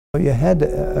You had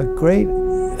a great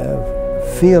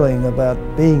feeling about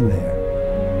being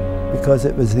there because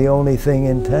it was the only thing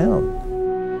in town.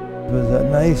 It was a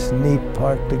nice, neat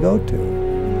park to go to.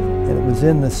 And it was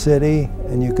in the city,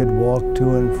 and you could walk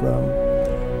to and from,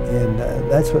 and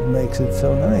that's what makes it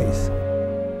so nice.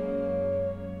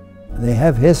 They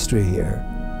have history here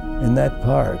in that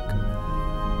park.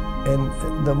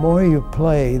 And the more you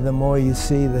play, the more you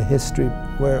see the history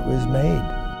where it was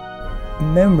made.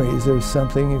 Memories are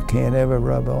something you can't ever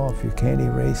rub off. You can't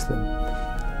erase them.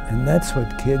 And that's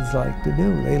what kids like to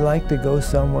do. They like to go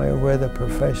somewhere where the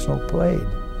professional played.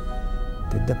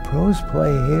 Did the pros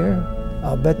play here?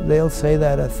 I'll bet they'll say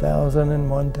that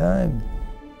 1,001 times.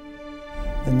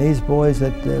 And these boys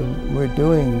that we're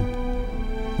doing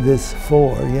this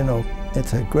for, you know,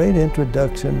 it's a great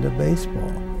introduction to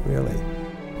baseball, really.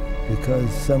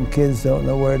 Because some kids don't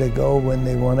know where to go when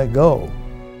they want to go.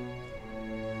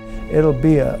 It'll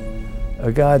be a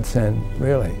godsend,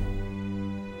 really.